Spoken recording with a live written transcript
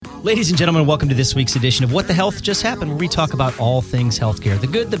Ladies and gentlemen, welcome to this week's edition of What the Health Just Happened, where we talk about all things healthcare. The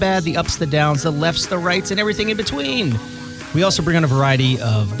good, the bad, the ups, the downs, the lefts, the rights, and everything in between. We also bring on a variety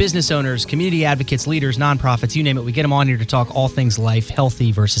of business owners, community advocates, leaders, nonprofits, you name it. We get them on here to talk all things life,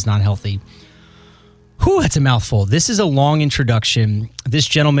 healthy versus non-healthy. Whew, that's a mouthful. This is a long introduction. This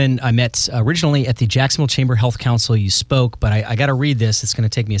gentleman I met originally at the Jacksonville Chamber Health Council. You spoke, but I got to read this. It's going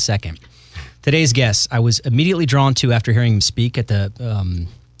to take me a second. Today's guest, I was immediately drawn to after hearing him speak at the...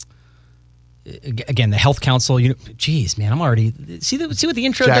 Again, the Health Council. Geez, man, I'm already see what the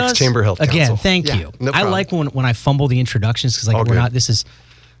intro does. Chamber Health Council. Again, thank you. No I like when I fumble the introductions because we're not. This is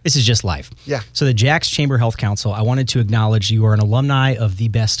just life. Yeah. So the Jax Chamber Health Council. I wanted to acknowledge you are an alumni of the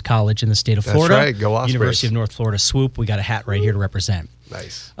best college in the state of Florida. That's right. Go Ospreys. University of North Florida. Swoop. We got a hat right here to represent.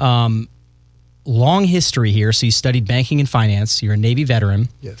 Nice. Long history here. So you studied banking and finance. You're a Navy veteran.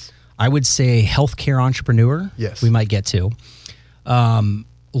 Yes. I would say healthcare entrepreneur. Yes. We might get to.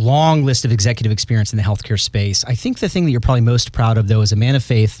 Long list of executive experience in the healthcare space. I think the thing that you're probably most proud of, though, is a man of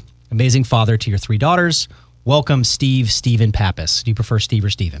faith, amazing father to your 3 daughters. Welcome, Steven Pappas. Do you prefer Steve or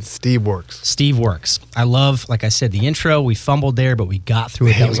Steven? Steve works. Steve works. I love, like I said, the intro. We fumbled there, but we got through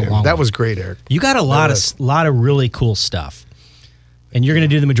it. That was a long That one. was great, Eric. You got a lot of really cool stuff. And you're going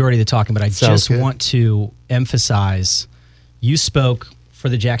to do the majority of the talking, but I just want to emphasize, you spoke for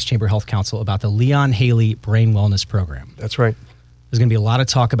the Jax Chamber Health Council about the Leon Haley Brain Wellness Program. That's right. There's going to be a lot of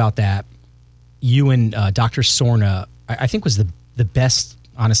talk about that. You and Dr. Sorna, I think was the best,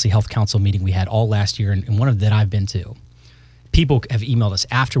 honestly, health council meeting we had all last year, and one of that I've been to. People have emailed us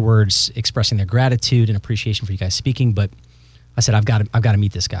afterwards expressing their gratitude and appreciation for you guys speaking, but I said, I've got to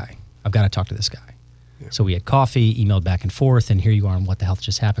meet this guy. I've got to talk to this guy. Yeah. So we had coffee, emailed back and forth, and here you are on What the Health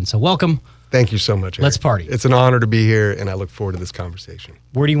Just Happened. So welcome. Thank you so much, Eric. Let's party. It's an honor to be here, and I look forward to this conversation.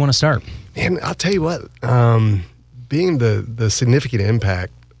 Where do you want to start? And I'll tell you what, being the significant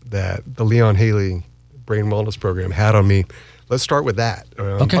impact that the Leon Haley Brain Wellness Program had on me, let's start with that.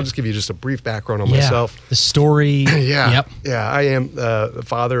 Okay. I'll just give you just a brief background on myself. The story. Yeah. Yep. Yeah, I am the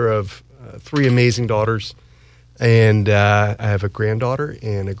father of 3 amazing daughters, and I have a granddaughter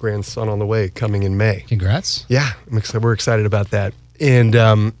and a grandson on the way coming in May. Congrats. Yeah, we're excited about that. And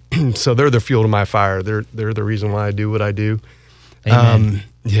so they're the fuel to my fire. They're the reason why I do what I do. Amen.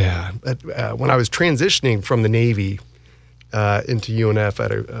 When I was transitioning from the Navy into UNF, I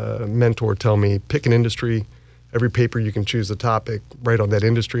had a mentor tell me, pick an industry, every paper you can choose a topic, write on that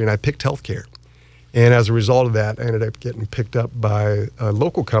industry, and I picked healthcare. And as a result of that, I ended up getting picked up by a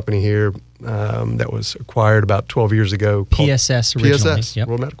local company here that was acquired about 12 years ago. PSS originally. PSS, yep.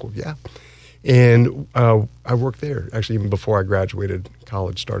 World Medical, yeah. And I worked there, actually, even before I graduated.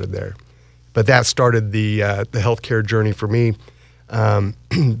 College started there. But that started the healthcare journey for me.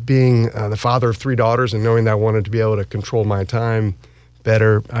 Being the father of 3 daughters and knowing that I wanted to be able to control my time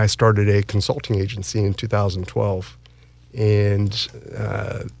better, I started a consulting agency in 2012. And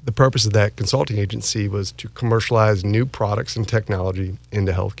the purpose of that consulting agency was to commercialize new products and technology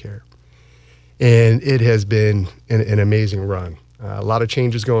into healthcare. And it has been an amazing run. A lot of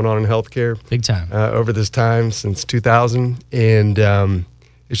changes going on in healthcare. Big time. Over this time since 2000. And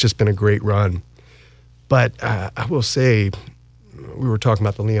it's just been a great run. But I will say, we were talking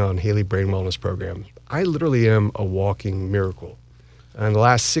about the Leon Haley Brain Wellness Program. I literally am a walking miracle. In the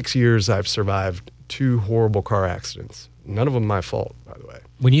last 6 years, I've survived 2 horrible car accidents. None of them my fault, by the way.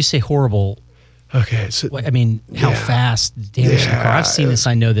 When you say horrible, okay, so how fast damage the car? I've seen this,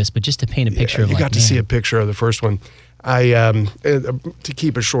 I know this, but just to paint a picture of you got to see a picture of the first one. To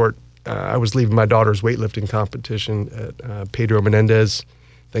keep it short, I was leaving my daughter's weightlifting competition at Pedro Menendez.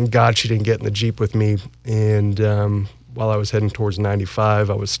 Thank God she didn't get in the Jeep with me. And while I was heading towards 95,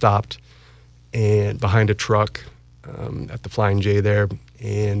 I was stopped and behind a truck at the Flying J there.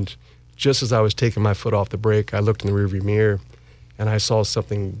 And just as I was taking my foot off the brake, I looked in the rearview mirror and I saw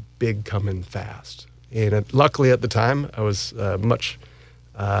something big coming fast. And luckily at the time, I was a much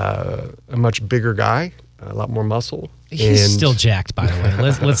bigger guy, a lot more muscle. He's still jacked, by the way.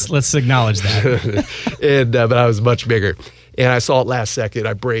 Let's acknowledge that. But I was much bigger. And I saw it last second.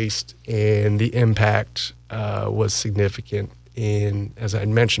 I braced, and the impact was significant. And as I had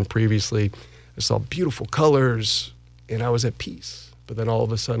mentioned previously, I saw beautiful colors, and I was at peace. But then all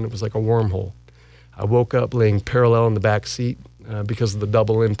of a sudden, it was like a wormhole. I woke up laying parallel in the back seat because of the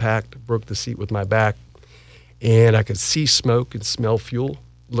double impact. Broke the seat with my back, and I could see smoke and smell fuel.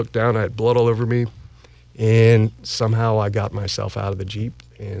 Looked down, I had blood all over me, and somehow I got myself out of the Jeep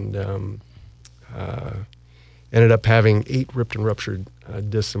and ended up having 8 ripped and ruptured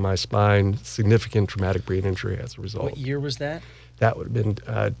discs in my spine, significant traumatic brain injury as a result. What year was that? That would have been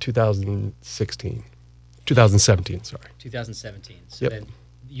 2017, sorry. 2017. So yep. then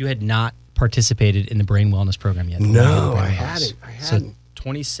you had not participated in the brain wellness program yet. No, I hadn't. So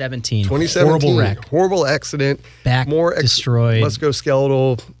 2017, 2017, horrible wreck. Horrible accident. Back destroyed.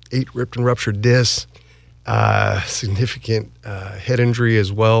 Musculoskeletal, 8 ripped and ruptured discs, significant head injury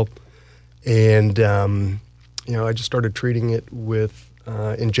as well. And, I just started treating it with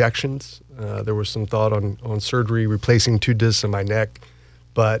injections. There was some thought on surgery, replacing 2 discs in my neck,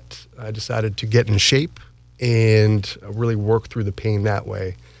 but I decided to get in shape and really work through the pain that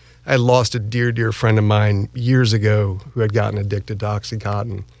way. I had lost a dear, dear friend of mine years ago who had gotten addicted to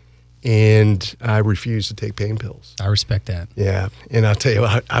Oxycontin, and I refused to take pain pills. I respect that. Yeah, and I'll tell you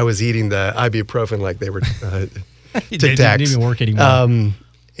what, I was eating the ibuprofen like they were Tic Tacs. Didn't even work anymore.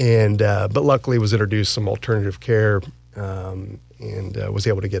 But luckily was introduced some alternative care and was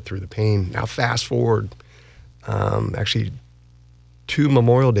able to get through the pain. Now fast forward, actually 2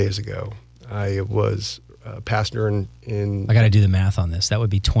 Memorial Days ago, I was a passenger in I got to do the math on this. That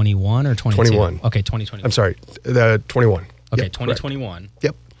would be 21 or 22? 21. Okay, 2021. I'm sorry, 21. Okay, yep, 2021. Correct.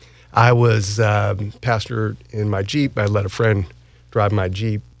 Yep. I was passenger in my Jeep. I let a friend drive my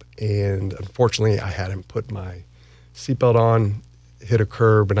Jeep, and unfortunately I hadn't put my seatbelt on, hit a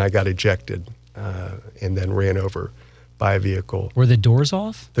curb, and I got ejected and then ran over by a vehicle. Were the doors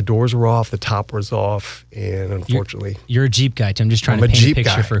off? The doors were off, the top was off, and unfortunately... You're a Jeep guy, too. I'm just trying to paint a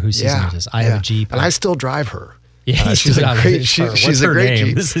picture for who sees this. I have a Jeep. And I still drive her. Yeah, she's a great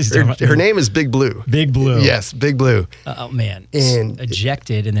Jeep. Her name is Big Blue. Big Blue. Yes, Big Blue. Oh, man. And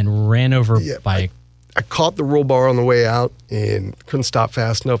ejected and then ran over by... I caught the roll bar on the way out and couldn't stop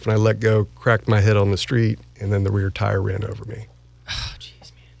fast enough, and I let go, cracked my head on the street, and then the rear tire ran over me. Oh,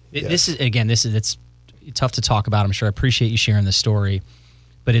 jeez, man. This is it's tough to talk about. I'm sure. I appreciate you sharing the story,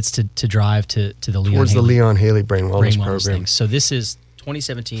 but it's to drive to the Leon towards Haley, the Leon Haley Brain Wellness Program. Thing. So this is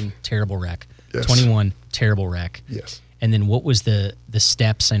 2017 terrible wreck, yes. 21 terrible wreck. Yes. And then what was the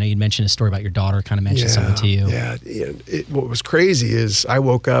steps? I know you mentioned a story about your daughter. Kind of mentioned something to you. Yeah. What was crazy is I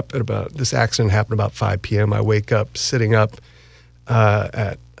woke up at this accident happened about 5 p.m. I wake up sitting up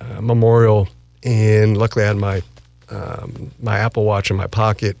at Memorial, and luckily I had my Apple Watch in my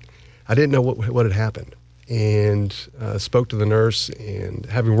pocket. I didn't know what had happened, and spoke to the nurse. And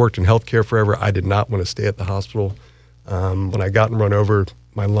having worked in healthcare forever, I did not want to stay at the hospital. When I got run over,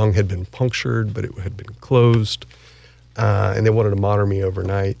 my lung had been punctured, but it had been closed, and they wanted to monitor me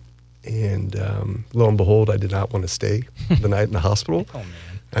overnight. And lo and behold, I did not want to stay the night in the hospital. Oh man!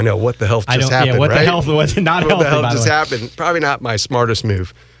 I know what the hell just happened. Yeah, what right? the hell? What the hell just happened? Probably not my smartest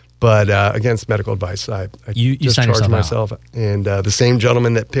move. But against medical advice, I just charged myself. And the same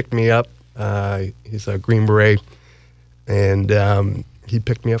gentleman that picked me up, he's a Green Beret, and he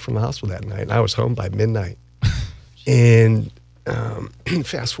picked me up from the hospital that night. And I was home by midnight. And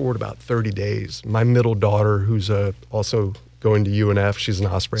fast forward about 30 days, my middle daughter, who's also going to UNF, she's an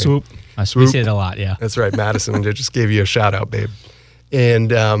Osprey. Swoop. We say it a lot, yeah. That's right, Madison. I just gave you a shout out, babe. And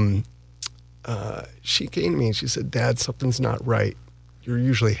she came to me and she said, "Dad, something's not right. You're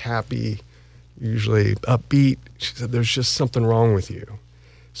usually happy, you're usually upbeat." She said, "There's just something wrong with you."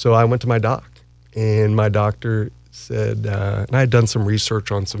 So I went to my doc, and my doctor said, and I had done some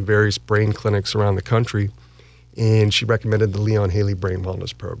research on some various brain clinics around the country, and she recommended the Leon Haley Brain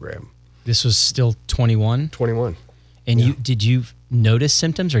Wellness Program. This was still 21? 21. And did you notice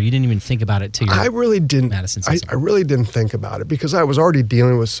symptoms, or you didn't even think about it till I really didn't. Madison I really didn't think about it because I was already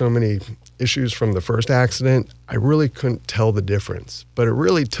dealing with so many issues from the first accident. I really couldn't tell the difference. But it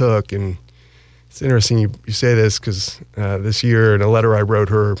really took, and it's interesting you say this because this year in a letter I wrote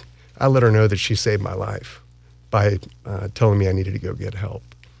her, I let her know that she saved my life by telling me I needed to go get help.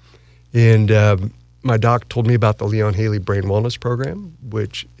 And my doc told me about the Leon Haley Brain Wellness Program,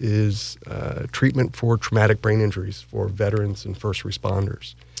 which is treatment for traumatic brain injuries for veterans and first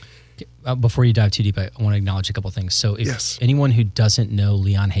responders. Before you dive too deep, I want to acknowledge a couple of things. So if anyone who doesn't know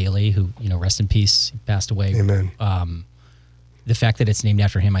Leon Haley, who, rest in peace, he passed away. Amen. The fact that it's named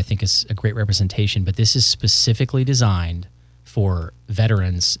after him, I think, is a great representation. But this is specifically designed for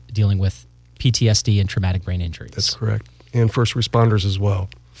veterans dealing with PTSD and traumatic brain injuries. That's correct. And first responders as well.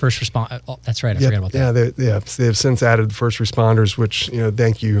 First respond. Oh, that's right. I forgot about that. They have since added first responders, which,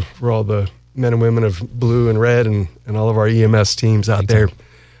 thank you for all the men and women of blue and red and all of our EMS teams out there,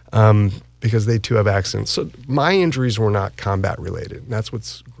 because they too have accidents. So my injuries were not combat related. And that's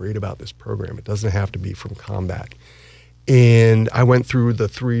what's great about this program. It doesn't have to be from combat. And I went through the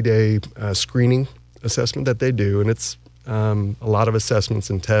 3-day screening assessment that they do, and it's a lot of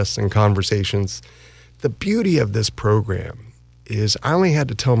assessments and tests and conversations. The beauty of this program is I only had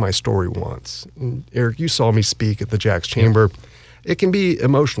to tell my story once. And Eric, you saw me speak at the Jack's Chamber. It can be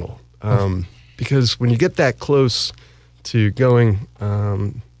emotional because when you get that close to going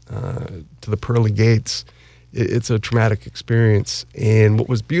to the pearly gates, it's a traumatic experience. And what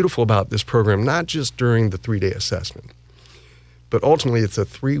was beautiful about this program, not just during the 3-day assessment, but ultimately it's a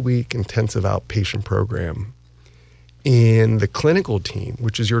 3-week intensive outpatient program. And the clinical team,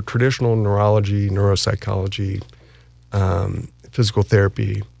 which is your traditional neurology, neuropsychology, physical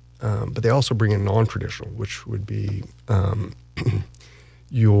therapy, but they also bring in non-traditional, which would be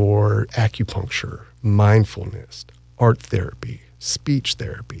your acupuncture, mindfulness, art therapy, speech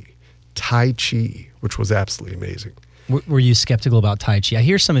therapy, Tai Chi, which was absolutely amazing. Were you skeptical about Tai Chi? I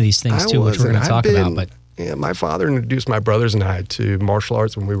hear some of these things too, which we're going to talk about. But yeah, my father introduced my brothers and I to martial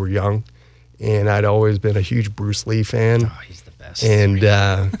arts when we were young, and I'd always been a huge Bruce Lee fan. Oh, he's the best. And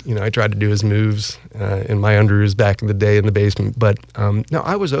I tried to do his moves in my underoos back in the day in the basement. But no,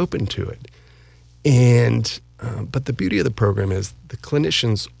 I was open to it. And but the beauty of the program is the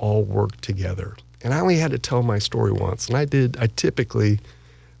clinicians all work together. And I only had to tell my story once, and I did. I typically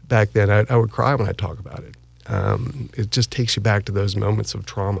back then I would cry when I talk about it. It just takes you back to those moments of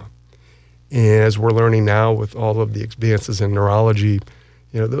trauma. And as we're learning now with all of the advances in neurology,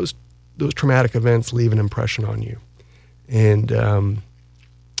 those traumatic events leave an impression on you. And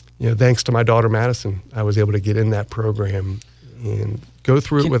thanks to my daughter Madison, I was able to get in that program and go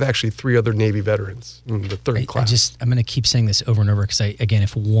through it with actually 3 other Navy veterans in the 3rd class. I'm going to keep saying this over and over because, again,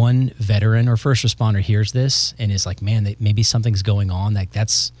 if one veteran or first responder hears this and is like, man, maybe something's going on,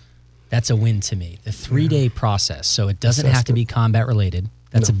 that's a win to me. The 3-day process, so it doesn't have to be combat related.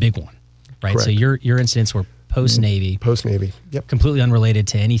 That's a big one, right? Correct. So your incidents were post-Navy. Post-Navy, yep. Completely unrelated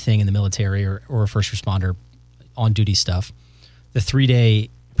to anything in the military or first responder on-duty stuff. The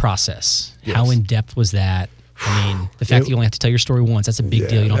 3-day process, how in-depth was that? I mean, the fact that you only have to tell your story once, that's a big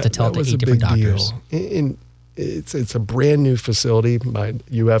deal. You don't have to tell it to 8 different doctors. It's a brand new facility by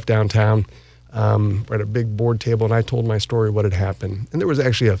UF downtown. We're at a big board table, and I told my story, what had happened. And there was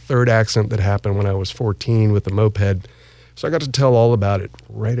actually a 3rd accident that happened when I was 14 with a moped. So I got to tell all about it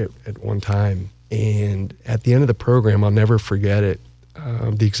right at one time. And at the end of the program, I'll never forget it,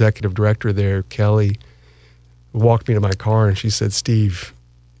 the executive director there, Kelly, walked me to my car, and she said, "Steve,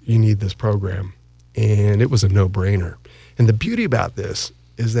 you need this program." And it was a no-brainer. And the beauty about this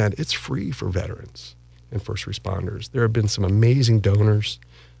is that it's free for veterans and first responders. There have been some amazing donors.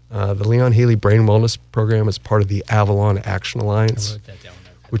 The Leon Haley Brain Wellness Program is part of the Avalon Action Alliance,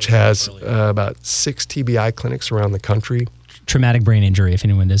 which has about 6 TBI clinics around the country. Traumatic brain injury, if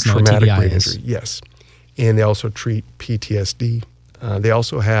anyone doesn't know what TBI is. Injury, yes. And they also treat PTSD. They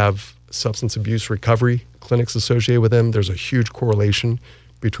also have substance abuse recovery clinics associated with them. There's a huge correlation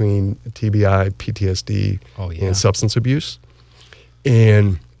between TBI, PTSD, and substance abuse.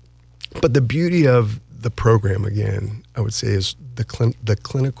 But the beauty of the program, again, I would say, is the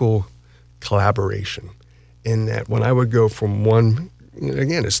clinical collaboration. In that when I would go from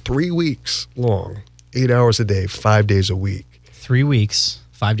again, it's 3 weeks long, 8 hours a day, 5 days a week. 3 weeks,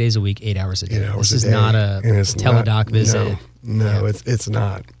 5 days a week, 8 hours a day. This is not a teledoc visit. No, it's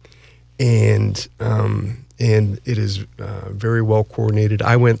not. And it is very well coordinated.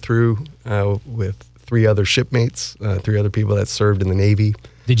 I went through with 3 other shipmates, 3 other people that served in the Navy.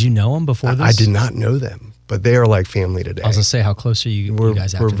 Did you know them before this? I did not know them, but they are like family today. I was going to say, how close are you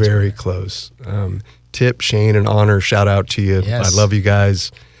guys after We're very close. Tip, Shane, and Honor, shout out to you. Yes. I love you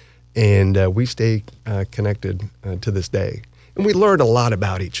guys. And we stay connected to this day. And we learned a lot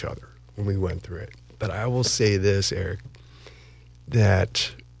about each other when we went through it. But I will say this, Eric,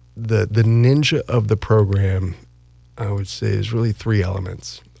 that the ninja of the program, I would say, is really 3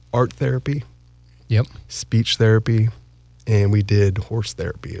 elements. Art therapy, speech therapy, and we did horse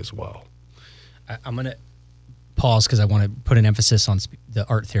therapy as well. I'm going to pause because I want to put an emphasis on the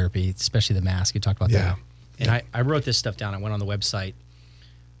art therapy, especially the mask. You talked about that. And I wrote this stuff down. I went on the website.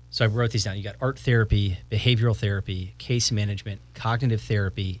 So I wrote these down. You got art therapy, behavioral therapy, case management, cognitive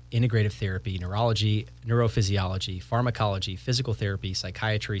therapy, integrative therapy, neurology, neurophysiology, pharmacology, physical therapy,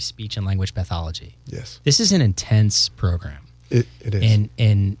 psychiatry, speech and language pathology. Yes. This is an intense program. It is.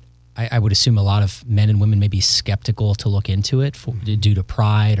 And I would assume a lot of men and women may be skeptical to look into it due to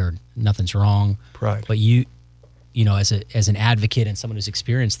pride or nothing's wrong. Pride. But you know, as an advocate and someone who's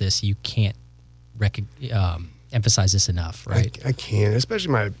experienced this, you can't emphasize this enough, right? I can't,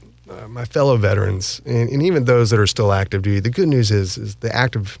 especially my fellow veterans and even those that are still active duty. The good news is the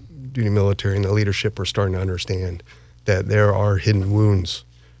active duty military and the leadership are starting to understand that there are hidden wounds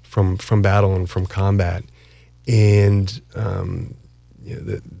from battle and from combat. And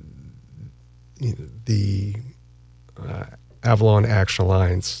the Avalon Action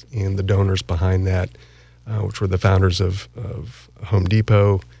Alliance and the donors behind that, which were the founders of Home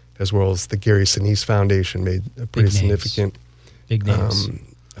Depot, as well as the Gary Sinise Foundation made a pretty significant Big names.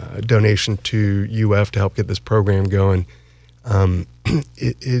 Donation to UF to help get this program going.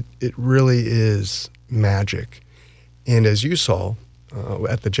 It really is magic. And as you saw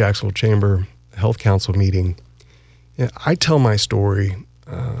at the Jacksonville Chamber Health Council meeting, I tell my story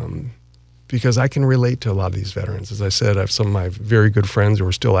because I can relate to a lot of these veterans. As I said, I have some of my very good friends who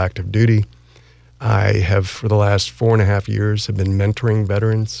are still active duty. I have, for the last 4.5 years, have been mentoring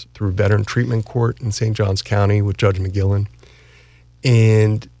veterans through Veteran Treatment Court in St. Johns County with Judge McGillen,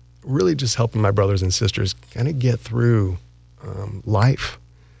 and really just helping my brothers and sisters kind of get through life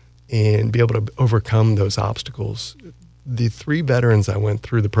and be able to overcome those obstacles. The 3 veterans I went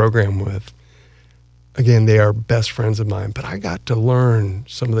through the program with, again, they are best friends of mine, but I got to learn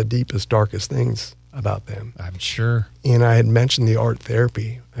some of the deepest, darkest things about them. I'm sure. And I had mentioned the art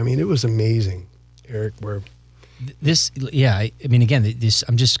therapy. I mean, it was amazing, Eric, where... I mean, again,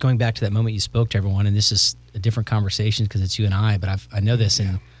 I'm just going back to that moment you spoke to everyone, and this is a different conversation because it's you and I, but I know this,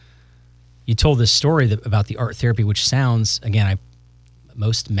 and you told this story about the art therapy, which sounds, again,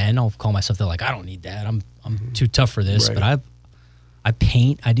 most men, I'll call myself, they're like, I don't need that. I'm too tough for this, but I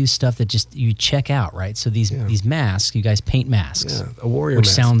paint, I do stuff that just you check out, right? So these masks, you guys paint masks. Yeah, a warrior mask.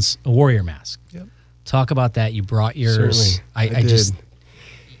 Which sounds a warrior mask. Yep. Talk about that. You brought yours. Certainly, I did.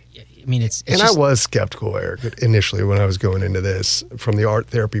 I mean, it's and just, I was skeptical, Eric, initially when I was going into this from the art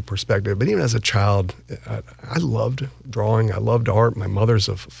therapy perspective. But even as a child, I loved drawing. I loved art. My mother's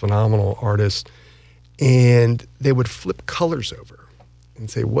a phenomenal artist. And they would flip colors over and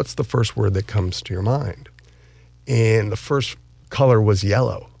say, what's the first word that comes to your mind? And the first color was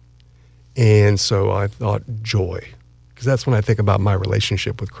yellow. And so I thought joy, because that's when I think about my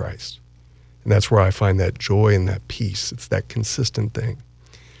relationship with Christ. And that's where I find that joy and that peace. It's that consistent thing.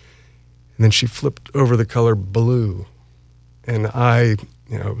 And then she flipped over the color blue. And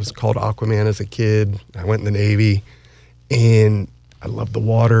it was called Aquaman as a kid. I went in the Navy, and I loved the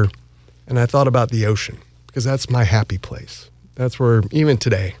water. And I thought about the ocean, because that's my happy place. That's where, even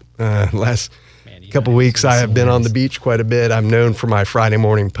today, last couple weeks, I have been on the beach quite a bit. I'm known for my Friday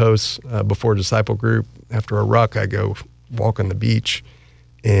morning posts before Disciple Group. After a ruck, I go walk on the beach,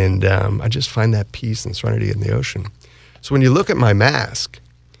 and I just find that peace and serenity in the ocean. So when you look at my mask,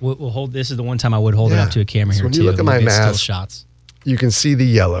 we'll hold. This is the one time I would hold it up to a camera here when too. You look at my mask, still shots. You can see the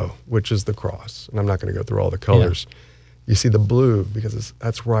yellow, which is the cross, and I'm not going to go through all the colors. Yeah. You see the blue, because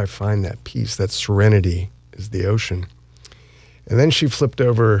that's where I find that peace, that serenity is the ocean. And then she flipped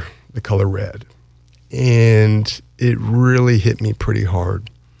over the color red, and it really hit me pretty hard.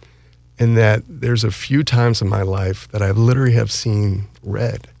 In that there's a few times in my life that I literally have seen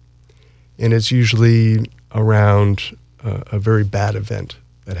red, and it's usually around a very bad event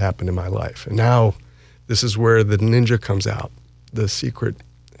that happened in my life. And now this is where the ninja comes out, the secret,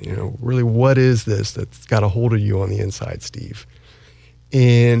 really what is this that's got a hold of you on the inside, Steve?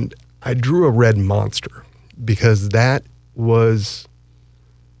 And I drew a red monster, because that was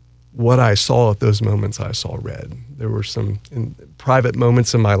what I saw at those moments. I saw red. There were some private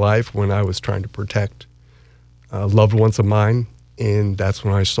moments in my life when I was trying to protect loved ones of mine, and that's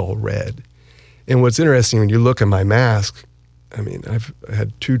when I saw red. And what's interesting, when you look at my mask, I mean, I've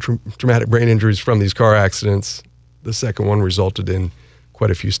had 2 traumatic brain injuries from these car accidents. The second one resulted in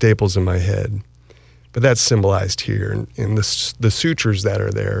quite a few staples in my head. But that's symbolized here, and the sutures that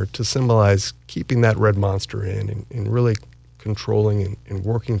are there to symbolize keeping that red monster in and really controlling and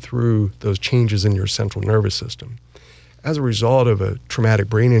working through those changes in your central nervous system. As a result of a traumatic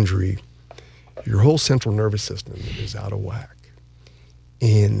brain injury, your whole central nervous system is out of whack.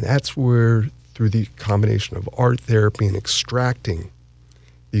 And that's where, through the combination of art therapy and extracting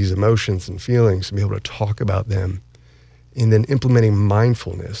these emotions and feelings and be able to talk about them, and then implementing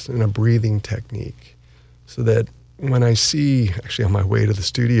mindfulness and a breathing technique, so that when I see, actually on my way to the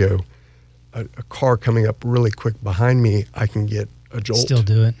studio, a car coming up really quick behind me, I can get a jolt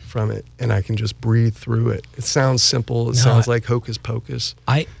from it, and I can just breathe through it. It sounds simple. Sounds like hocus pocus,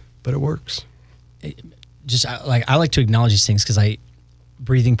 but it works. I like to acknowledge these things, because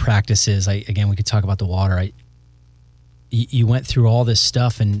breathing practices, again, we could talk about the water. You went through all this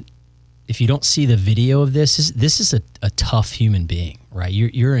stuff, and if you don't see the video of this is a tough human being, right?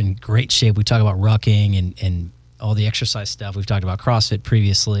 You're in great shape. We talk about rucking and all the exercise stuff. We've talked about CrossFit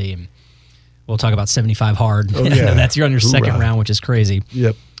previously, and we'll talk about 75 hard. Oh, yeah. You're on your second round, which is crazy.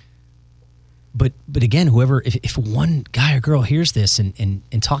 Yep. But again, if one guy or girl hears this and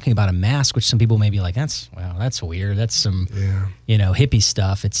talking about a mask, which some people may be like, that's weird. That's some, hippie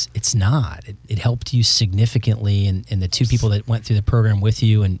stuff. It's not. It helped you significantly. And the 2 people that went through the program with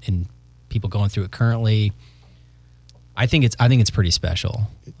you and people going through it currently, I think it's pretty special.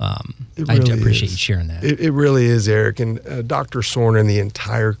 I appreciate you sharing that. It really is, Eric. And Dr. Sorn and the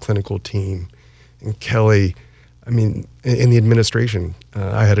entire clinical team, and Kelly, I mean, in the administration,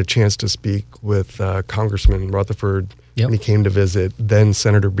 I had a chance to speak with Congressman Rutherford when he came to visit, then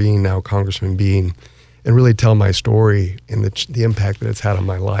Senator Bean, now Congressman Bean, and really tell my story and the impact that it's had on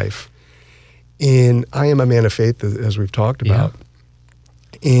my life. And I am a man of faith, as we've talked about.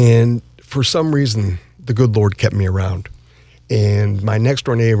 And for some reason, the good Lord kept me around. And my next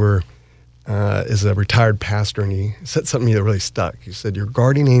door neighbor is a retired pastor, and he said something that really stuck. He said, your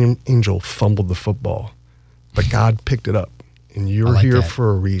guardian angel fumbled the football, but God picked it up, and you're here for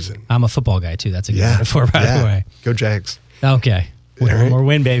a reason. I'm a football guy, too. That's a good metaphor, by the way. Go Jags. Okay. One more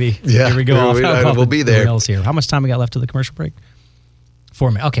win, baby. Yeah. Here we go. We'll be there. Here. How much time we got left to the commercial break? 4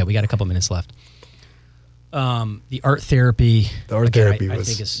 minutes. Okay, we got a couple minutes left. The art therapy. The art therapy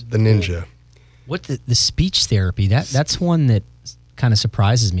was the ninja. What the speech therapy? That's one that kind of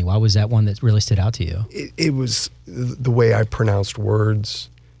surprises me. Why was that one that really stood out to you? It was the way I pronounced words,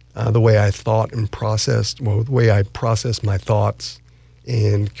 the way I thought and processed. Well, the way I processed my thoughts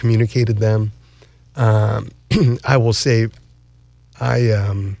and communicated them. I will say,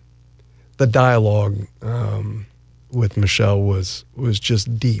 the dialogue with Michelle was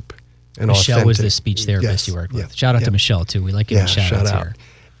just deep. And Michelle authentic. was the speech therapist you worked with. Shout out to Michelle, too. We like giving shout outs here.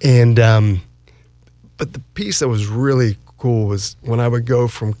 And, but the piece that was really cool was when I would go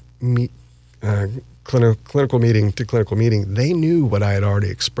from clinical meeting to clinical meeting, they knew what I had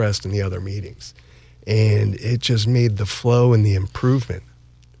already expressed in the other meetings. And it just made the flow and the improvement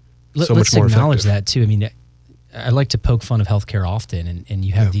so much more effective. Let's acknowledge that, too. I mean, I like to poke fun of healthcare often, and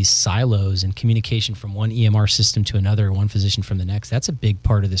you have these silos and communication from one EMR system to another, one physician from the next. That's a big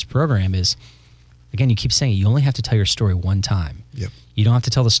part of this program is, again, you keep saying you only have to tell your story one time. Yep. You don't have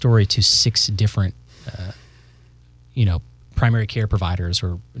to tell the story to 6 different, primary care providers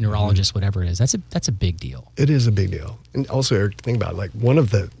or neurologists, whatever it is. That's a big deal. It is a big deal. And also, Eric, think about it, like one of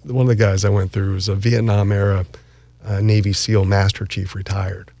the guys I went through was a Vietnam era Navy SEAL Master Chief,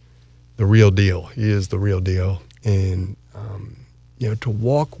 retired. The real deal. He is the real deal. And, to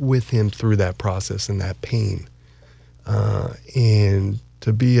walk with him through that process and that pain, and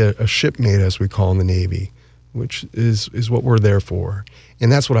to be a shipmate, as we call in the Navy, which is what we're there for.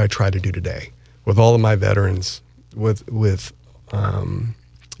 And that's what I try to do today with all of my veterans, with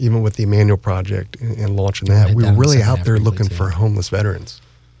even with the Emmanuel Project and launching that. We were really out there looking for homeless veterans.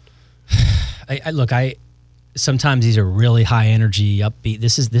 Sometimes these are really high energy, upbeat.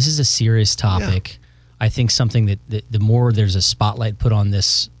 This is a serious topic. Yeah. I think something that the more there's a spotlight put on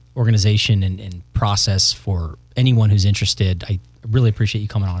this organization and process for anyone who's interested, I really appreciate you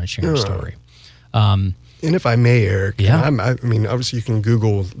coming on and sharing your story. And if I may, Eric, I mean, obviously you can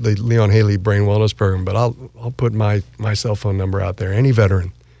Google the Leon Haley Brain Wellness Program, but I'll put my cell phone number out there. Any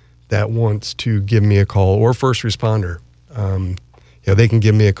veteran that wants to give me a call, or first responder, they can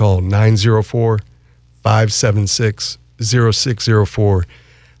give me a call, 904-576-0604.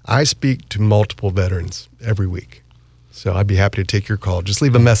 I speak to multiple veterans every week, so I'd be happy to take your call. Just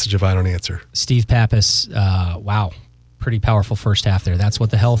leave a message if I don't answer. Steve Pappas, wow, pretty powerful first half there. That's what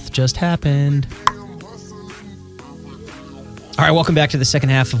the health just happened. All right, welcome back to the second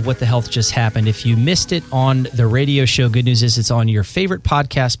half of What the Health Just Happened. If you missed it on the radio show, good news is it's on your favorite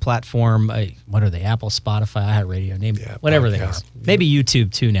podcast platform. What are they? Apple, Spotify, iHeartRadio, whatever podcast. They are. Maybe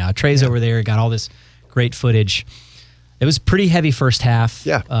YouTube too now. Trey's over there, got all this great footage. It was pretty heavy first half.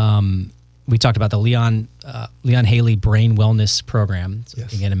 Yeah. We talked about the Leon Haley Brain Wellness Program.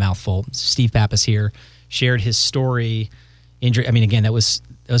 Yes. Again, a mouthful. Steve Pappas here shared his story. Injury. I mean, again, that was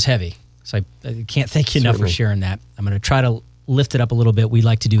heavy. So I can't thank you enough for sharing that. I'm going to try to lift it up a little bit. We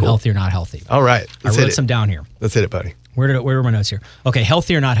like to do healthy or not healthy. All right. I wrote some down here. Let's hit it, buddy. Where are my notes here? Okay,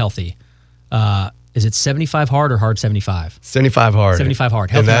 healthy or not healthy? Is it 75 hard or hard 75? 75 hard. 75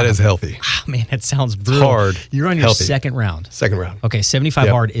 hard. Healthy, and that is healthy. Oh, man, that sounds brutal. Hard. You're on your second round. Second round. Okay, 75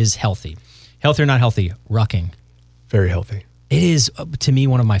 hard is healthy. Healthy or not healthy? Rucking. Very healthy. It is, to me,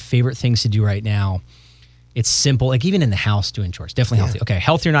 one of my favorite things to do right now. It's simple, like even in the house doing chores. Definitely healthy. Okay,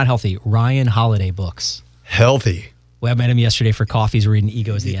 healthy or not healthy? Ryan Holiday books. Healthy. Well, I met him yesterday for coffee. He's reading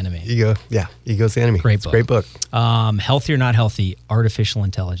Ego's the Enemy. Ego's the Enemy. Great book. Great book. Healthy or not healthy? Artificial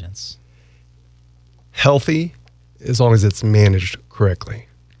intelligence. Healthy as long as it's managed correctly.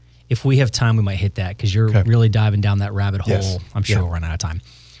 If we have time, we might hit that because you're really diving down that rabbit hole. Yes. I'm sure we'll run out of time.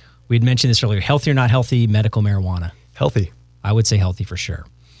 We had mentioned this earlier. Healthy or not healthy? Medical marijuana. Healthy. I would say healthy for sure.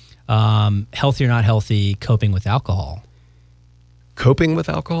 Healthy or not healthy? Coping with alcohol. Coping with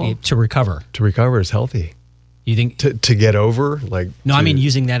alcohol? To recover. To recover is healthy. You think to get over? Like no, I mean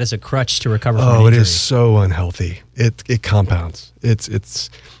using that as a crutch to recover from an injury. Oh, it is so unhealthy. It compounds. It's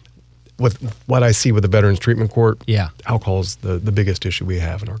with what I see with the Veterans Treatment Court. Yeah, alcohol is the biggest issue we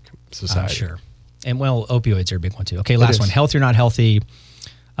have in our society. Sure. And well, opioids are a big one too. Okay, last one. Healthy or not healthy?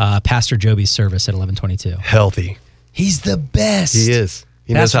 Pastor Joby's service at 1122. Healthy. He's the best. He is.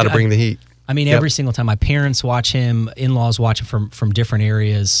 He knows how to bring the heat. I mean, every single time my parents watch him, in-laws watch him from different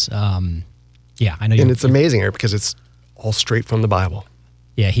areas. Yeah, I know. And it's amazing, Eric, because it's all straight from the Bible.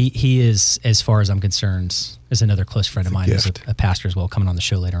 Yeah, he is, as far as I'm concerned, is another close friend of mine who's a pastor as well, coming on the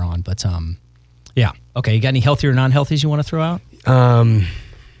show later on. But yeah, okay. You got any healthy or non-healthies you want to throw out?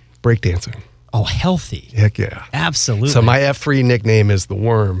 Breakdancing. Oh, healthy. Heck yeah. Absolutely. So my F3 nickname is the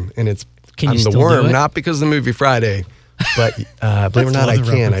Worm, and I'm the Worm, not because of the movie Friday, but believe it or not, I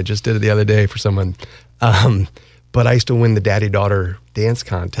can. I just did it the other day for someone. But I used to win the daddy-daughter dance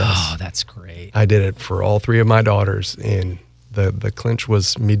contest. Oh, that's great. I did it for all three of my daughters, and the clinch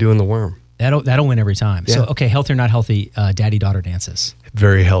was me doing the Worm. That'll win every time. Yeah. So, okay, healthy or not healthy, daddy-daughter dances.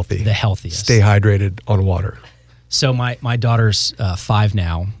 Very healthy. The healthiest. Stay hydrated on water. So my daughter's 5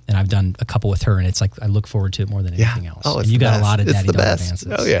 now, and I've done a couple with her, and it's like I look forward to it more than anything else. Oh, you got a lot of daddy-daughter dances.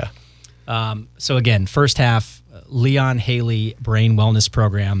 Oh, yeah. So again, first half, Leon Haley Brain Wellness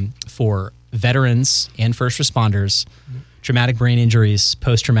Program for veterans and first responders, traumatic brain injuries,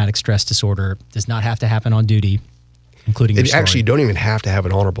 post-traumatic stress disorder, does not have to happen on duty, including your story. Actually, you don't even have to have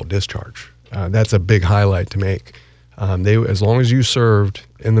an honorable discharge. That's a big highlight to make. As long as you served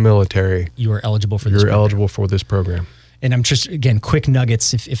in the military, you are eligible for this program. You're eligible for this program. And I'm just, again, quick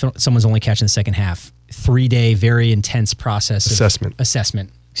nuggets. If someone's only catching the second half, 3-day, very intense process. Assessment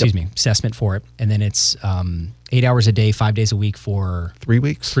for it. And then it's 8 hours a day, 5 days a week for 3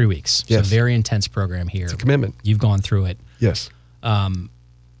 weeks. 3 weeks. Yes. So very intense program here. It's a commitment. You've gone through it. Yes.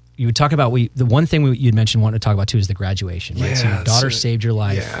 You would talk about, the one thing you'd mentioned wanting to talk about too is the graduation, right? So your daughter saved your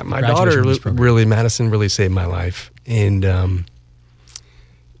life. Yeah, my daughter Madison really saved my life. And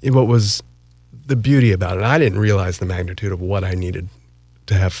what was the beauty about it, I didn't realize the magnitude of what I needed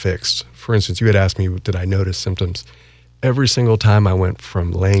to have fixed. For instance, you had asked me, did I notice symptoms? Every single time I went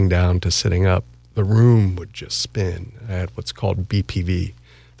from laying down to sitting up, the room would just spin. I had what's called BPV.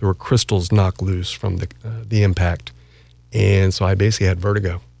 There were crystals knocked loose from the impact. And so I basically had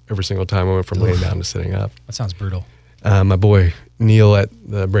vertigo every single time I went from laying down to sitting up. That sounds brutal. My boy, Neil at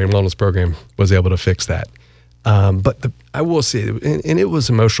the Brain Wellness Program, was able to fix that. But I will say, and it was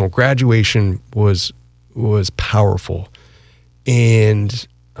emotional. Graduation was powerful. And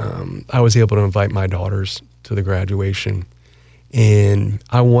I was able to invite my daughters to the graduation. And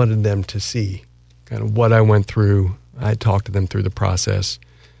I wanted them to see kind of what I went through. I talked to them through the process.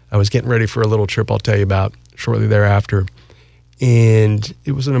 I was getting ready for a little trip I'll tell you about shortly thereafter. And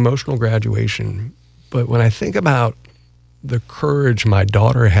it was an emotional graduation. But when I think about the courage my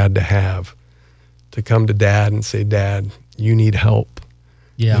daughter had to have to come to Dad and say, Dad, you need help.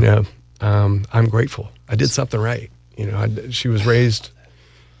 Yeah. You know, I'm grateful. I did something right. You know, she was raised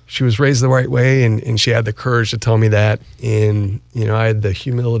the right way, and she had the courage to tell me that. And, you know, I had the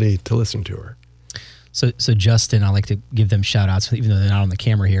humility to listen to her. So Justin, I like to give them shout outs, even though they're not on the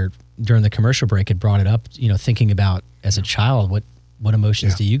camera here. During the commercial break, it brought it up, you know, thinking about as a child, what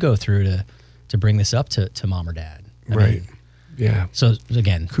emotions do you go through to bring this up to mom or dad? I mean, yeah. So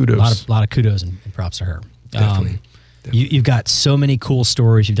again, kudos. A lot of kudos and props to her. Definitely. You've got so many cool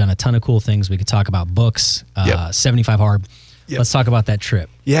stories. You've done a ton of cool things. We could talk about books, 75 Hard. Yep. Let's talk about that trip.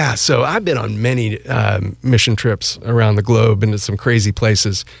 Yeah. So I've been on many mission trips around the globe into some crazy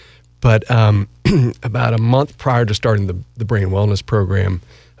places. But about a month prior to starting the Brain Wellness Program,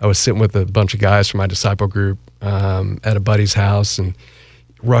 I was sitting with a bunch of guys from my disciple group at a buddy's house, and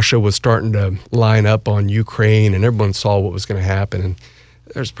Russia was starting to line up on Ukraine, and everyone saw what was going to happen. And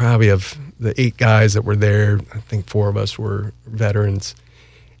there's probably, of the 8 guys that were there, I think 4 of us were veterans.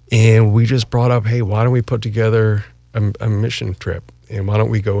 And we just brought up, hey, why don't we put together a mission trip? And why don't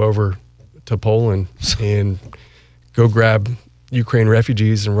we go over to Poland and go grab Ukraine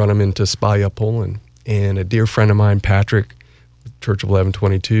refugees and run them into Spalia, Poland. And a dear friend of mine, Patrick, Church of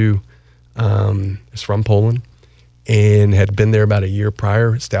 1122, is from Poland and had been there about a year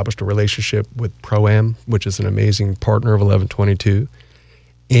prior, established a relationship with Pro-Am, which is an amazing partner of 1122.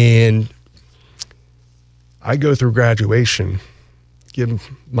 And I go through graduation, give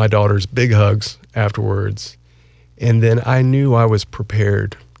my daughters big hugs afterwards, and then I knew I was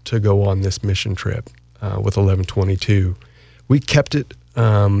prepared to go on this mission trip with 1122. We kept it.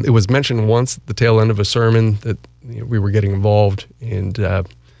 It was mentioned once at the tail end of a sermon that we were getting involved, and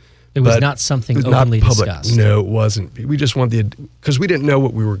it was not something openly discussed. No, it wasn't. We just wanted because we didn't know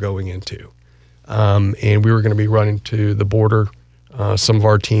what we were going into. And we were going to be running to the border. Some of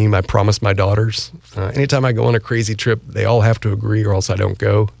our team, I promised my daughters, anytime I go on a crazy trip, they all have to agree or else I don't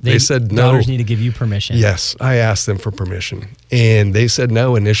go. They said no. Daughters need to give you permission. Yes, I asked them for permission. And they said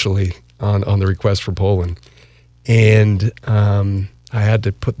no initially on the request for Poland. And I had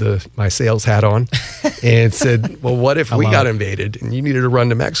to put my sales hat on and said, well, what if we got invaded and you needed to run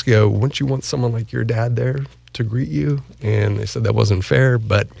to Mexico? Wouldn't you want someone like your dad there to greet you? And they said that wasn't fair,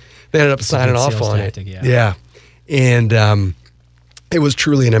 but they ended up signing off on it. Yeah. And it was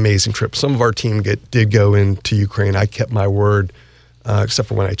truly an amazing trip. Some of our team did go into Ukraine. I kept my word, except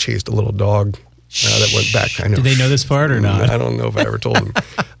for when I chased a little dog that went back. I know. Did they know this part or not? I don't know if I ever told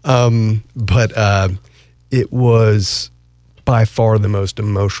them. But it was by far the most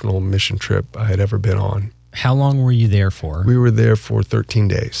emotional mission trip I had ever been on. How long were you there for? We were there for 13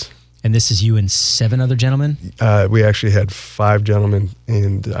 days. And this is you and 7 other gentlemen? We actually had 5 gentlemen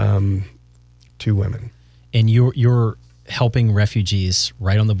and 2 women. And you're helping refugees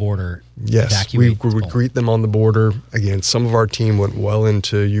right on the border. Yes, we would greet them on the border. Again, some of our team went well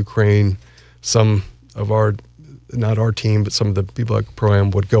into Ukraine. Some of not our team, but some of the people at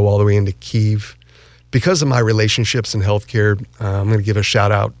Pro-Am would go all the way into Kyiv. Because of my relationships in healthcare, I'm going to give a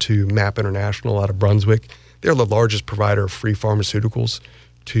shout out to MAP International out of Brunswick. They're the largest provider of free pharmaceuticals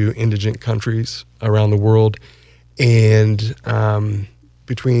to indigent countries around the world. And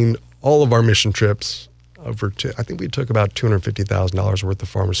between all of our mission trips, I think we took about $250,000 worth of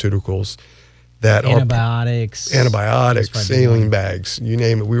pharmaceuticals that antibiotics, saline bags, you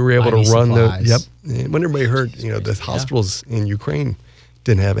name it. We were able to run supplies. Yep. And when everybody heard, the hospitals in Ukraine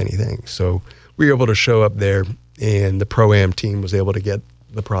didn't have anything. So we were able to show up there, and the Pro-Am team was able to get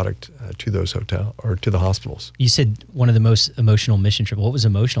the product to those to the hospitals. You said one of the most emotional mission trips. What was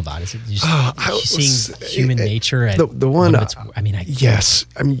emotional about it? Is it just seeing human nature? At the one, yes.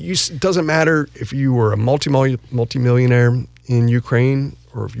 It doesn't matter if you were a multimillionaire in Ukraine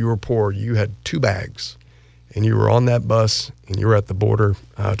or if you were poor. You had 2 bags, and you were on that bus, and you were at the border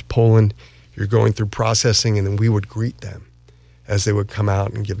to Poland. You're going through processing, and then we would greet them as they would come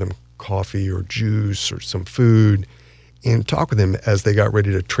out and give them coffee or juice or some food, and talk with them as they got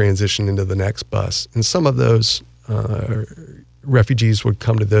ready to transition into the next bus. And some of those refugees would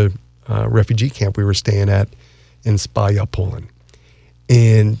come to the refugee camp we were staying at in Spaja, Poland.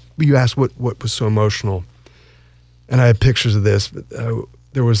 And you asked what was so emotional. And I have pictures of this. But,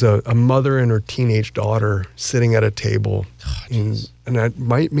 there was a mother and her teenage daughter sitting at a table. And it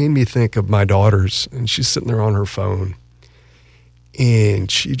made me think of my daughters. And she's sitting there on her phone. And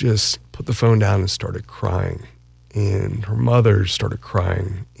she just put the phone down and started crying. And her mother started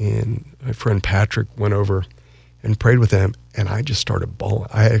crying, and my friend Patrick went over and prayed with them, and I just started bawling.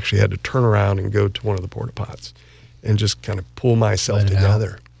 I actually had to turn around and go to one of the porta pots and just kind of pull myself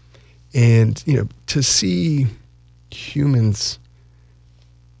together. And, to see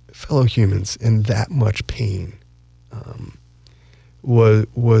fellow humans in that much pain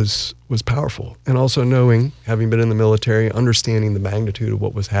was powerful. And also knowing, having been in the military, understanding the magnitude of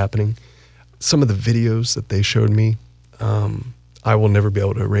what was happening. Some of the videos that they showed me, I will never be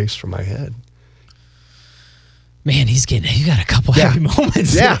able to erase from my head. Man, you got a couple happy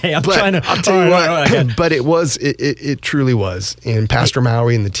moments today. I'll tell you what, but it truly was. And Pastor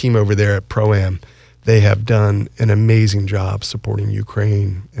Maui and the team over there at Pro-Am, they have done an amazing job supporting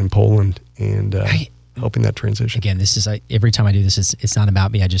Ukraine and Poland and helping that transition. Again, this is every time I do this, it's not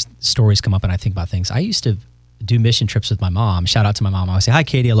about me. Stories come up and I think about things. I used to do mission trips with my mom. Shout out to my mom. I would say, hi,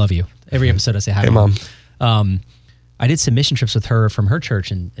 Katie, I love you. Every episode I say, hi, Mom. I did some mission trips with her from her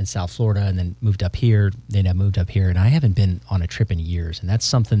church in South Florida, and then moved up here. Then I moved up here, and I haven't been on a trip in years. And that's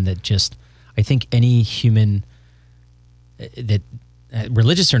something that I think any human, that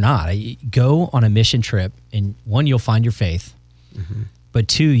religious or not, go on a mission trip, and 1, you'll find your faith. Mm-hmm. But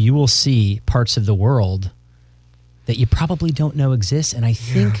 2, you will see parts of the world that you probably don't know exist. And I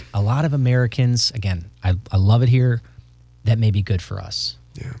think a lot of Americans, again, I love it here, that may be good for us.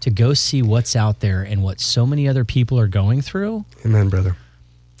 Yeah. To go see what's out there and what so many other people are going through. Amen, brother.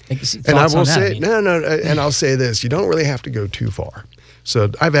 And I will say, and I'll say this, you don't really have to go too far.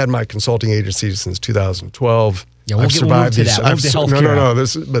 So I've had my consulting agency since 2012. Yeah, I've survived these.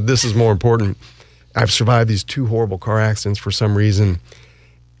 This is more important. I've survived these 2 horrible car accidents for some reason.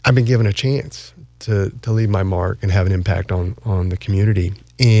 I've been given a chance to leave my mark and have an impact on the community.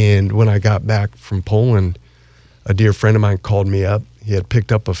 And when I got back from Poland, a dear friend of mine called me up. He had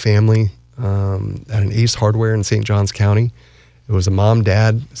picked up a family at an Ace Hardware in St. Johns County. It was a mom,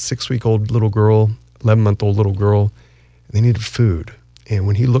 dad, 6-week-old little girl, 11-month-old little girl, and they needed food. And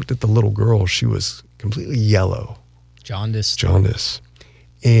when he looked at the little girl, she was completely yellow. Jaundice.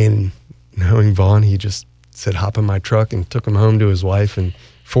 And knowing Vaughn, he just said, hop in my truck, and took him home to his wife and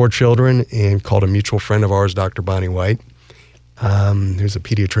 4 children, and called a mutual friend of ours, Dr. Bonnie White, who's a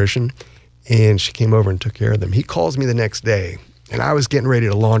pediatrician, and she came over and took care of them. He calls me the next day, and I was getting ready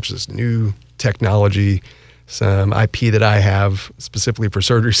to launch this new technology, some IP that I have specifically for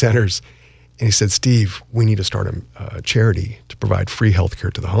surgery centers. And he said, Steve, we need to start a charity to provide free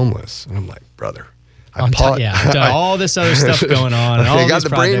healthcare to the homeless. And I'm like, brother, I've done all this other stuff going on. And I got the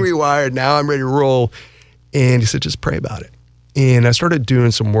brain rewired. Now I'm ready to roll. And he said, just pray about it. And I started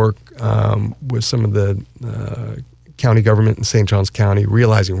doing some work with some of the county government in St. Johns County,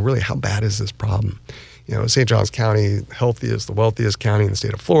 realizing really how bad is this problem. You know, St. Johns County, healthiest, the wealthiest county in the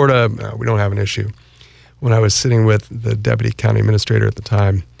state of Florida. We don't have an issue. When I was sitting with the deputy county administrator at the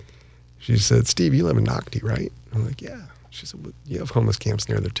time, she said, Steve, you live in Nocte, right? I'm like, yeah. She said, well, you have homeless camps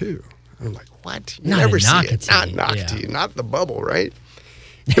near there too. And I'm like, what? You never see it. Not Nocte, not the bubble, right?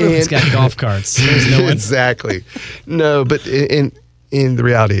 Everyone's got golf carts. No exactly. No, but in the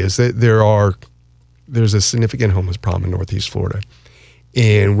reality is that there's a significant homeless problem in Northeast Florida.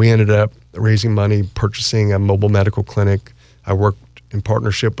 And we ended up raising money, purchasing a mobile medical clinic. I worked in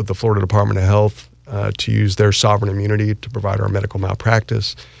partnership with the Florida Department of Health to use their sovereign immunity to provide our medical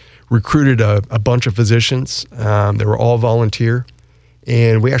malpractice. Recruited a bunch of physicians. They were all volunteer.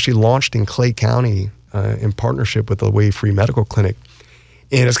 And we actually launched in Clay County in partnership with the Way Free Medical Clinic.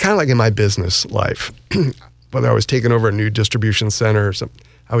 And it's kind of like in my business life. Whether I was taking over a new distribution center or something,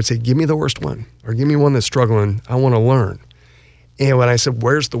 I would say, give me the worst one, or give me one that's struggling. I want to learn. And when I said,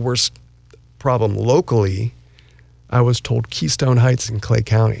 where's the worst problem locally, I was told Keystone Heights in Clay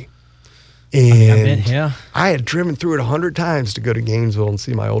County. And I had driven through it 100 times to go to Gainesville and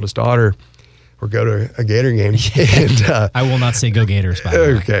see my oldest daughter, or go to a Gator game. And, I will not say go Gators, by the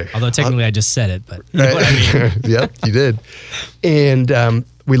way. Okay. Although technically I just said it, but you know what I mean. Yep, you did. And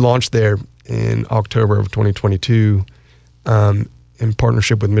we launched there in October of 2022 in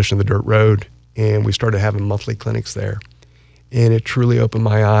partnership with Mission of the Dirt Road. And we started having monthly clinics there. And it truly opened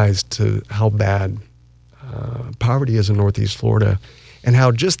my eyes to how bad poverty is in Northeast Florida, and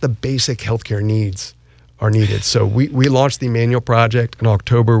how just the basic healthcare needs are needed. So we launched the Emmanuel Project in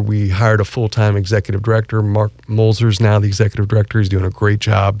October. We hired a full-time executive director. Mark Molzer's now the executive director. He's doing a great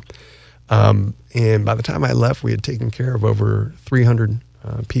job. And by the time I left, we had taken care of over 300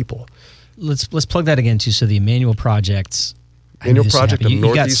 people. Let's plug that again too. So the Emmanuel Project. Emmanuel Project of Northeast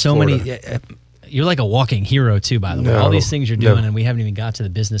You got so Florida. many. You're like a walking hero too, by the way. All these things you're doing, and we haven't even got to the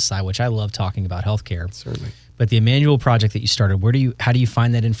business side, which I love talking about healthcare. Certainly. But the Emmanuel Project that you started, how do you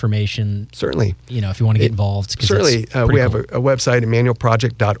find that information? Certainly. You know, if you want to get involved. Certainly. We have a website,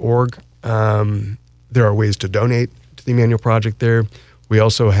 emmanuelproject.org. There are ways to donate to the Emmanuel Project there. We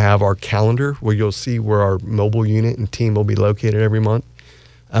also have our calendar where you'll see where our mobile unit and team will be located every month.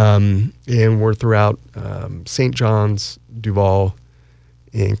 And we're throughout St. John's, Duval,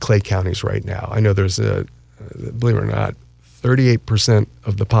 and Clay counties right now. I know there's believe it or not, 38%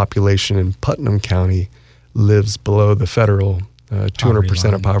 of the population in Putnam County lives below the federal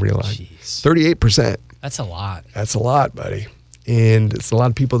 200% of poverty line. Jeez. 38%. That's a lot. That's a lot, buddy. And it's a lot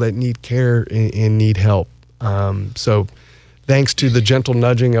of people that need care and need help. So thanks to the gentle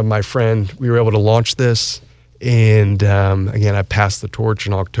nudging of my friend, we were able to launch this. And again, I passed the torch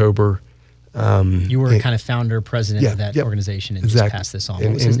in October. You were kind of founder, president of that organization, and just passed this on.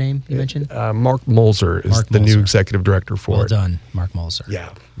 What was his name you mentioned? Mark Molzer is the new executive director for it. Well done, Mark Molzer.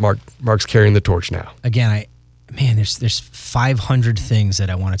 Yeah, Mark's carrying the torch now. Again, there's 500 things that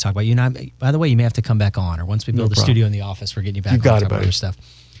I want to talk about. You know, by the way, you may have to come back on, or once we build a studio in the office, we're getting you back on to talk about other stuff.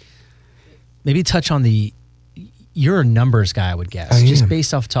 Maybe touch on you're a numbers guy, I would guess. Just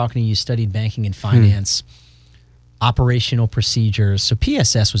based off talking to you, you studied banking and finance. Operational procedures. So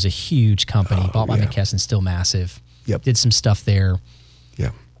PSS was a huge company, bought by McKesson, still massive. Yep. Did some stuff there. Yeah.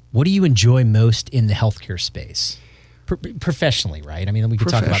 What do you enjoy most in the healthcare space? Professionally, right? I mean, we could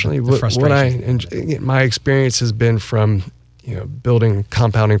talk about the frustration. My experience has been from, building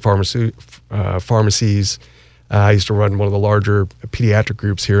compounding pharmacies. I used to run one of the larger pediatric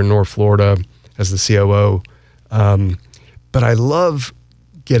groups here in North Florida as the COO. But I love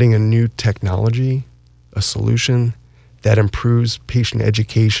getting a new technology, a solution that improves patient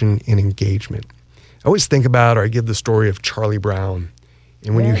education and engagement. I always think about, or I give the story of Charlie Brown.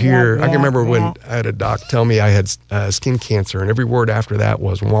 And when you hear, I can remember when I had a doc tell me I had skin cancer, and every word after that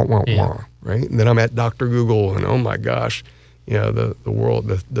was wah, wah, wah, right? And then I'm at Dr. Google, and oh my gosh, the world,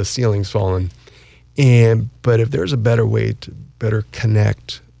 the ceiling's falling. But if there's a better way to better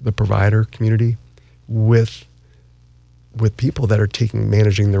connect the provider community with people that are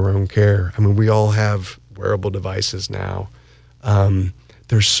managing their own care. I mean, we all have wearable devices now.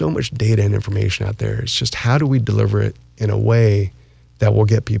 there's so much data and information out there. It's just how do we deliver it in a way that will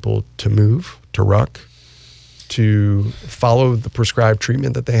get people to move, to ruck, to follow the prescribed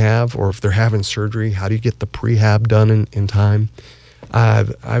treatment that they have, or if they're having surgery, how do you get the prehab done in time?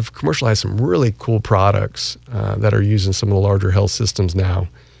 I've commercialized some really cool products that are used in some of the larger health systems now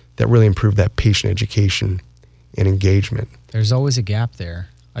that really improve that patient education and engagement. There's always a gap there.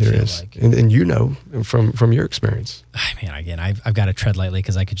 I There feel is. like. And you know from your experience. Man, again, I've got to tread lightly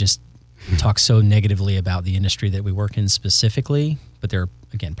because I could just talk so negatively about the industry that we work in specifically. But there are,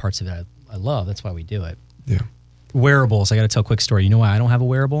 again, parts of it I love. That's why we do it. Yeah. Wearables. I got to tell a quick story. You know why I don't have a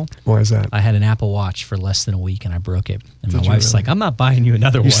wearable? Why is that? I had an Apple Watch for less than a week and I broke it. And my Did you wife's really? like, I'm not buying you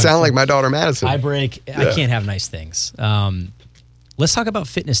another one. You sound like my daughter Madison. I can't have nice things. Let's talk about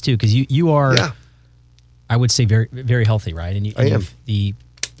fitness too, because you are, Yeah. I would say, very, very healthy, right? And I am. The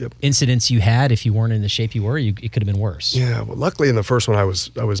Yep. incidents you had, if you weren't in the shape you were, it could have been worse. Yeah. Well, luckily in the first one I was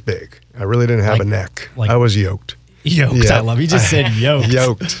big. I really didn't have a neck. I was yoked. Yoked. Yeah. I love you. Just said yoked.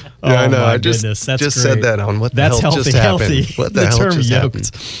 Yoked. Oh, Yeah, I know. my I just goodness. That's just great. said that on what the That's hell healthy. just happened. Healthy. What the, the hell term just yoked.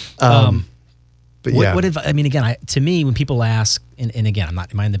 happened? But yeah. What I mean, again, to me, when people ask, and again,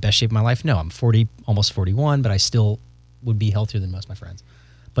 am I in the best shape of my life? No, I'm 40, almost 41, but I still would be healthier than most of my friends.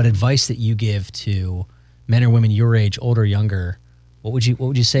 But advice that you give to men or women your age, older, younger, what would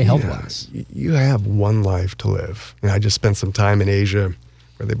you say health-wise? You have one life to live. And I just spent some time in Asia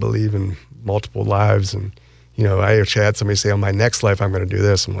where they believe in multiple lives. And, I actually had somebody say, on my next life, I'm going to do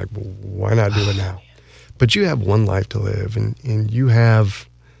this. I'm like, well, why not do it now? But you have one life to live. And you have,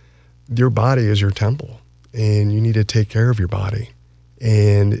 your body is your temple. And you need to take care of your body.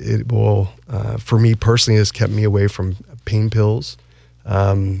 And it will, for me personally, has kept me away from pain pills.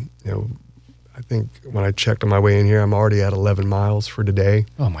 I think when I checked on my way in here, I'm already at 11 miles for today.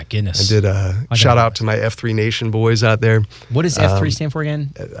 Oh, my goodness. I did a shout out to my F3 Nation boys out there. What does F3 stand for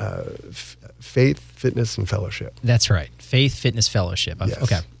again? Faith, Fitness, and Fellowship. That's right. Faith, Fitness, Fellowship. Yes.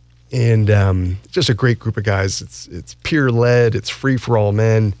 Okay. And just a great group of guys. It's peer-led. It's free for all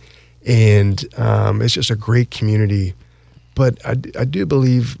men. And it's just a great community. But I do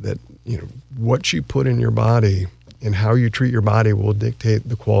believe that, what you put in your body and how you treat your body will dictate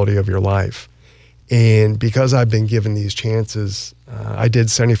the quality of your life. And because I've been given these chances, I did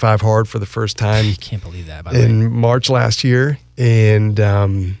 75 hard for the first time. I can't believe that, by the way. In March last year. And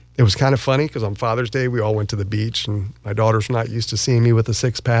it was kind of funny because on Father's Day, we all went to the beach and my daughter's not used to seeing me with a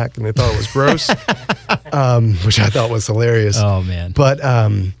six-pack and they thought it was gross, which I thought was hilarious. Oh, man. But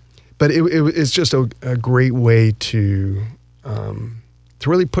it's just a great way to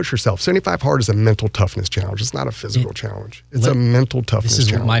really push yourself. 75 hard is a mental toughness challenge. It's not a physical challenge. It's a mental toughness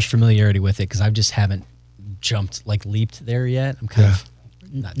challenge. This is my familiarity with it because I just haven't leaped there yet. I'm kind of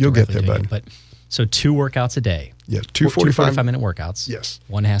not You'll get there, doing bud. But so 2 workouts a day. Yeah, two 45-minute workouts. Yes.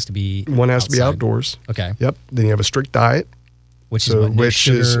 One has to be outside. Outdoors. Okay. Yep. Then you have a strict diet. Which is no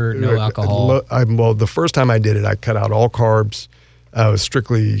sugar, no alcohol. Well, the first time I did it, I cut out all carbs. It was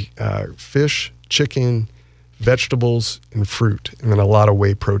strictly fish, chicken, vegetables, and fruit, and then a lot of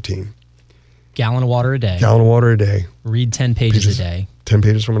whey protein. Gallon of water a day. Gallon of water a day. Read 10 pages a day. 10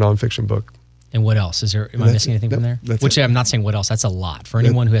 pages from a nonfiction book. And what else? Am I missing anything from there? Which I'm not saying what else. That's a lot. For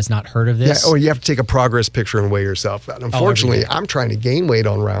anyone who has not heard of this. Yeah, you have to take a progress picture and weigh yourself. Unfortunately, I'm trying to gain weight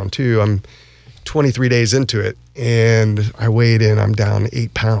on round 2. I'm 23 days into it, and I weighed in. I'm down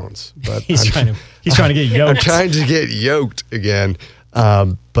 8 pounds. But he's trying to get yoked. I'm trying to get yoked again.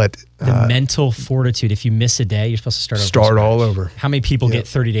 But the mental fortitude. If you miss a day, you're supposed to start all over. How many people get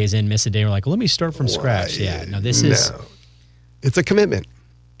 30 days in, miss a day, and are like, well, let me start from scratch? Yeah. No, it's a commitment.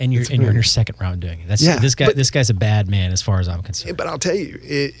 And you're in your second round doing it. This guy's a bad man as far as I'm concerned. But I'll tell you,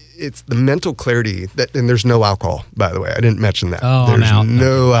 it's the mental clarity and there's no alcohol, by the way. I didn't mention that. Oh, there's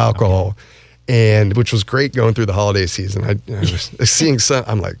no alcohol. Okay. And which was great going through the holiday season. I was seeing some,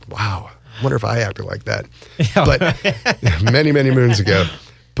 I'm like, wow, I wonder if I acted like that. But many, many moons ago.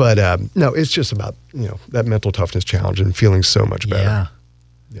 But no, it's just about, that mental toughness challenge and feeling so much better.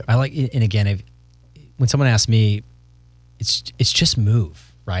 Yeah. I like, and again, when someone asks me, it's just move.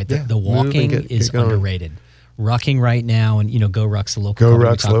 Right, the walking is underrated. Rucking right now, and Go Ruck's the local company.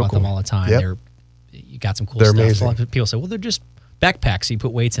 We talk about them all the time. Yep. You got some cool they're stuff. Amazing. A lot of people say, well, they're just backpacks, so you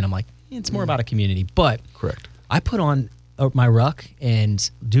put weights in. I'm like, it's more about a community. But correct. I put on my ruck and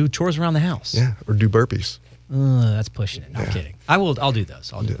do chores around the house. Yeah, or do burpees. That's pushing it. No, I'm kidding. I'll do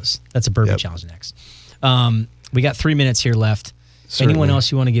those. I'll do those. That's a burpee challenge next. We got 3 minutes here left. Certainly. Anyone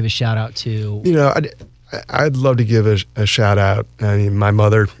else you want to give a shout out to? I'd love to give a shout out. I mean, my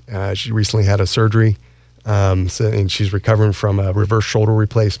mother, she recently had a surgery, and she's recovering from a reverse shoulder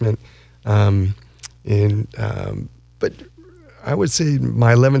replacement. But I would say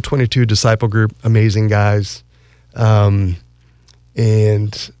my 1122 disciple group, amazing guys.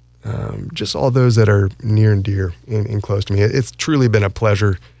 Just all those that are near and dear and close to me. It's truly been a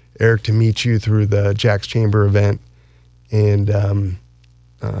pleasure, Eric, to meet you through the Jack's Chamber event. And,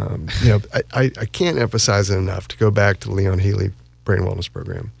 I can't emphasize it enough to go back to the Leon Haley Brain Wellness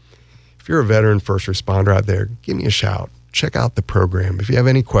Program. If you're a veteran first responder out there, give me a shout. Check out the program. If you have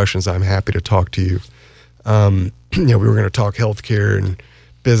any questions, I'm happy to talk to you. We were going to talk healthcare and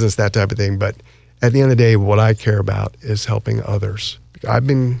business, that type of thing. But at the end of the day, what I care about is helping others. I've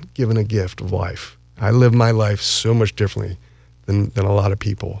been given a gift of life. I live my life so much differently than a lot of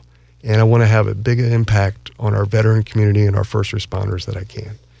people. And I want to have a big impact on our veteran community and our first responders that I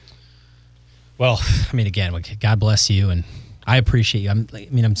can. Well, I mean, again, God bless you, and I appreciate you.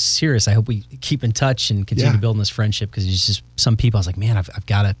 I'm serious. I hope we keep in touch and continue building this friendship, because it's just some people. I was like, man, I've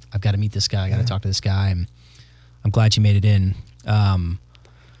got to meet this guy. I got to talk to this guy. And I'm glad you made it in.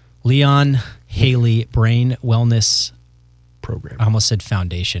 Leon Haley Brain Wellness Program. I almost said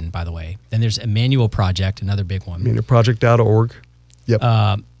foundation, by the way. Then there's Emmanuel Project, another big one. EmmanuelProject.org.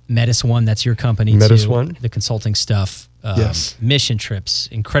 Yep. Metis One, that's your company Metis too. One. The consulting stuff. Yes. Mission trips,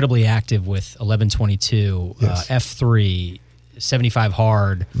 incredibly active with 1122, Yes. F3, 75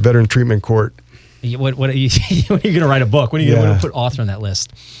 Hard. Veteran Treatment Court. What are you when are you going to write a book? When are you going to put author on that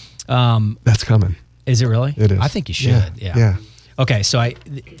list? That's coming. Is it really? It is. I think you should. Yeah. Okay, so I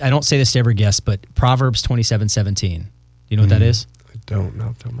don't say this to every guest, but Proverbs 27:17. Do you know what that is? I don't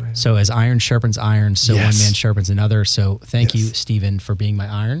know. Tell my head. So as iron sharpens iron, so one man sharpens another. So thank you, Yes. Stephen, for being my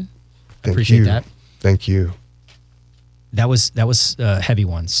iron. Thank Appreciate you. that. Thank you. That was a heavy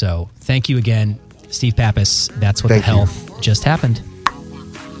one. So thank you again, Steve Pappas. That's what Thank the you. health just happened.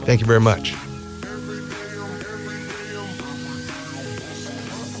 Thank you very much.